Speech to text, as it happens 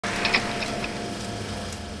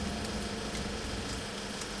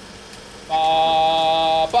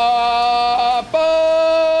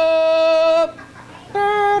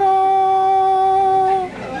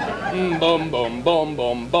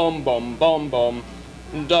boom, boom, boom, boom, boom.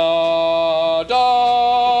 Da,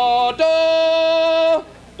 da, da, da,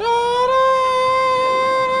 da.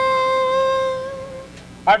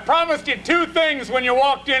 I promised you two things when you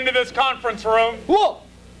walked into this conference room. Whoa!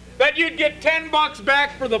 That you'd get $10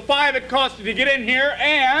 back for the $5 it cost you to get in here,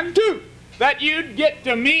 and two, that you'd get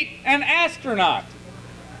to meet an astronaut.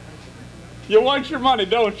 You want your money,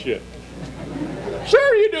 don't you?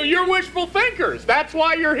 Sure you do. You're wishful thinkers. That's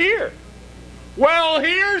why you're here. Well,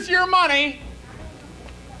 here's your money.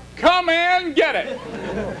 Come and get it.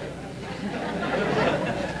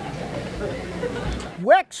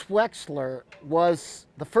 Wex Wexler was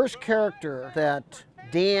the first character that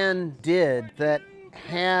Dan did that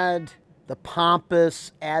had the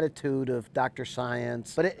pompous attitude of Dr.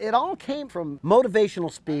 Science, but it all came from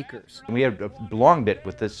motivational speakers. We had a long bit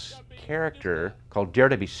with this character called Dare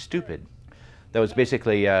to Be Stupid that was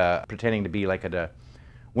basically pretending to be like at a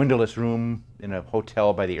windowless room in a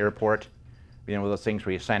hotel by the airport. You know, those things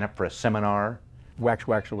where you sign up for a seminar. Wex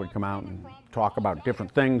Wexler would come out and talk about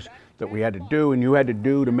different things that we had to do and you had to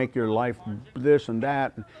do to make your life this and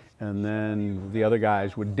that, and then the other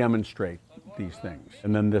guys would demonstrate these things.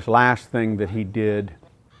 And then this last thing that he did,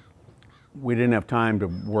 we didn't have time to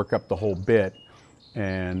work up the whole bit,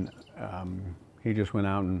 and he just went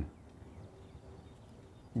out and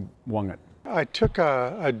wung it. I took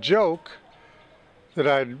a joke that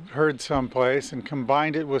I'd heard someplace and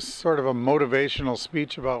combined it with sort of a motivational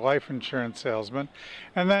speech about life insurance salesmen,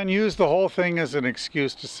 and then used the whole thing as an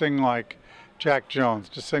excuse to sing like Jack Jones,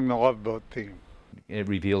 to sing the Love Boat theme. It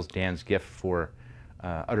reveals Dan's gift for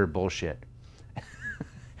utter bullshit.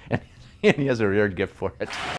 And he has a rare gift for it.